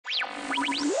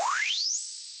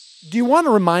Do you want a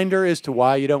reminder as to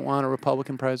why you don't want a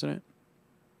Republican president?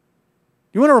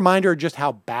 You want a reminder of just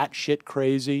how batshit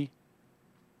crazy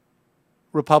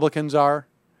Republicans are?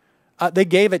 They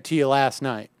gave it to you last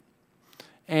night.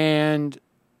 And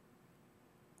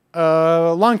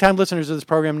longtime listeners of this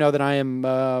program know that I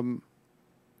am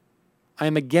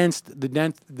against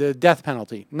the death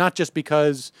penalty, not just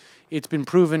because it's been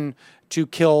proven to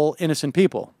kill innocent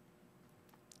people.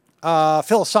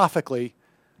 Philosophically,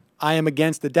 I am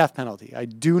against the death penalty. I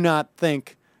do not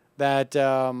think that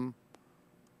the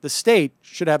state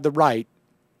should have the right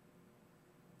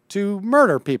to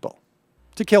murder people,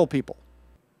 to kill people.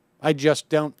 I just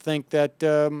don't think that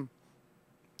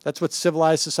that's what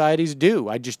civilized societies do.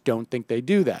 I just don't think they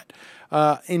do that.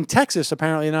 In Texas,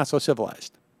 apparently, they're not so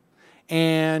civilized.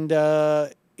 And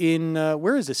in,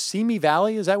 where is this, Simi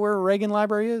Valley? Is that where Reagan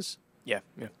Library is? Yeah.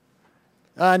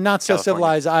 Not so California.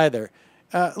 civilized either.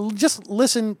 Just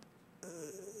listen.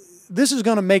 This is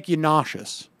going to make you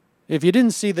nauseous. If you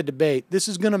didn't see the debate, this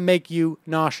is going to make you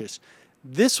nauseous.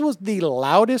 This was the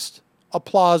loudest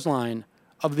applause line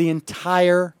of the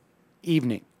entire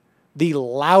evening. The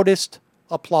loudest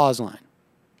applause line.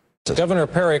 Governor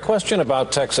Perry, a question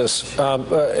about Texas.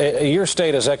 Your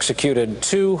state has executed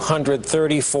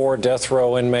 234 death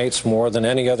row inmates, more than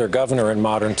any other governor in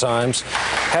modern times.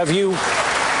 Have you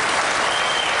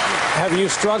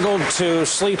struggled to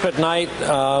sleep at night?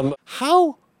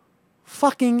 How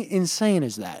fucking insane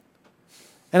is that?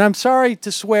 And I'm sorry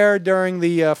to swear during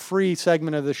the free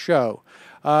segment of the show,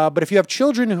 but if you have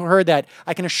children who heard that,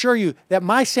 I can assure you that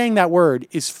my saying that word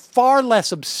is far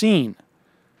less obscene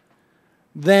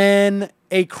than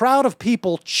a crowd of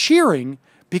people cheering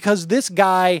because this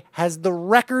guy has the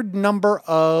record number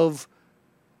of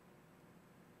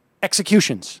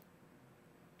executions.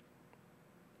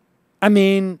 I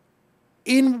mean,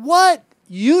 in what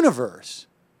universe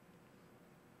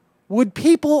would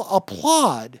people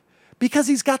applaud because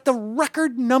he's got the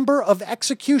record number of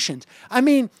executions? I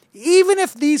mean, even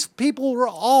if these people were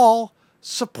all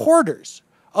supporters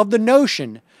of the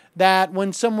notion that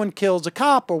when someone kills a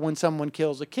cop or when someone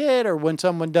kills a kid or when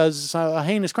someone does a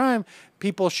heinous crime,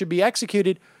 people should be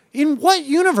executed, in what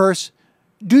universe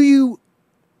do you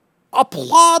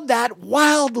applaud that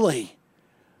wildly?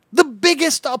 The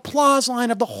biggest applause line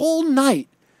of the whole night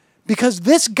because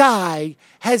this guy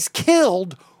has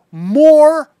killed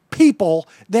more people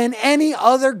than any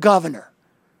other governor.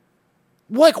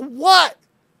 Like what?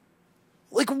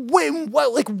 Like when?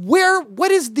 What? Like where?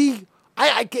 What is the?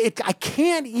 I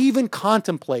can't even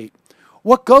contemplate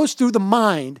what goes through the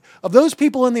mind of those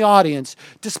people in the audience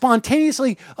to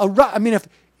spontaneously. I mean,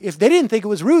 if they didn't think it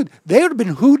was rude, they would have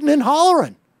been hooting and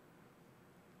hollering.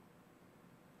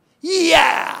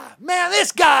 Yeah, man,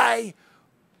 this guy.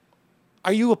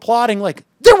 Are you applauding like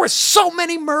there were so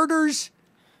many murders?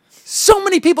 So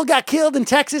many people got killed in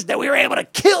Texas that we were able to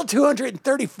kill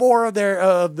 234 of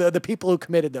the people who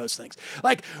committed those things.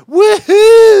 Like,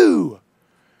 woohoo!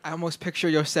 I almost picture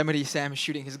Yosemite Sam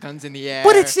shooting his guns in the air.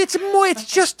 But it's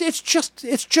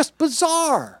just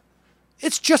bizarre.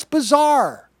 It's just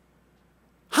bizarre.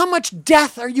 How much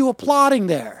death are you applauding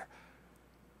there?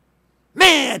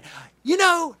 Man, you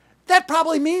know, that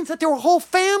probably means that there were whole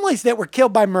families that were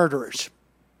killed by murderers.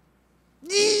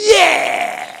 Yeah!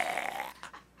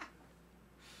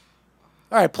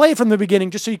 All right, play it from the beginning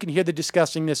just so you can hear the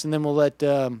disgustingness, and then we'll let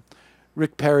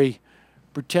Rick Perry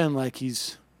pretend like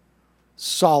he's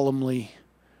solemnly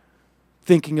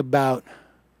thinking about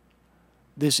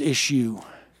this issue,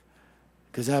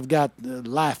 because I've got the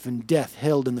life and death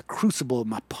held in the crucible of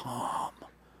my palm.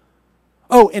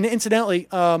 Oh, and incidentally,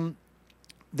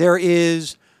 there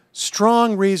is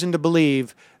strong reason to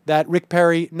believe that Rick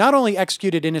Perry not only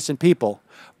executed innocent people,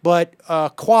 but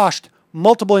quashed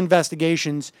multiple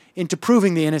investigations into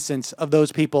proving the innocence of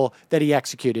those people that he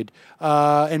executed.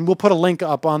 And we'll put a link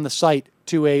up on the site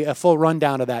to a full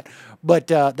rundown of that. But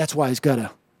that's why he's got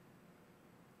to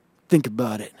think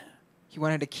about it. He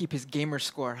wanted to keep his gamer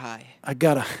score high.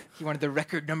 He wanted the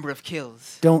record number of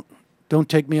kills. Don't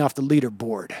take me off the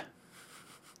leaderboard.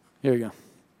 Here we go.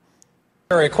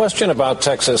 A question about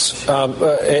Texas.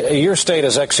 Your state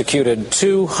has executed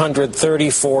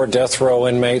 234 death row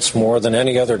inmates, more than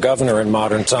any other governor in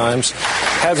modern times.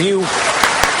 Have you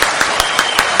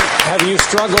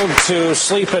struggled to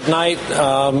sleep at night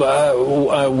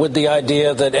with the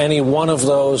idea that any one of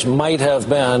those might have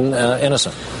been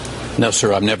innocent? No,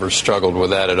 sir, I've never struggled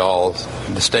with that at all.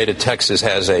 The state of Texas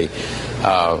has a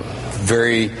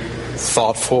very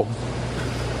thoughtful,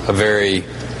 a very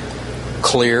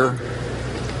clear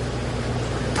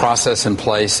process in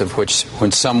place of which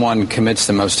when someone commits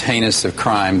the most heinous of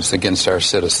crimes against our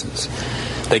citizens,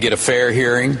 they get a fair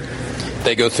hearing,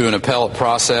 They go through an appellate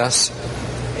process.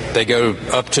 They go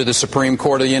up to the Supreme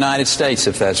Court of the United States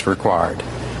if that's required.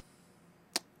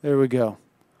 There we go.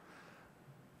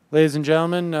 Ladies and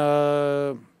gentlemen,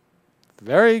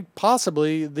 very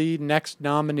possibly the next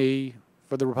nominee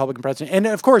for the Republican president. And,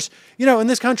 of course, you know, in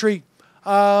this country,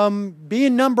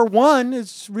 being number one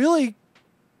is really,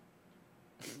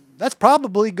 that's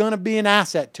probably going to be an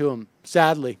asset to him,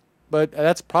 sadly. But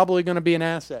that's probably going to be an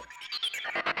asset.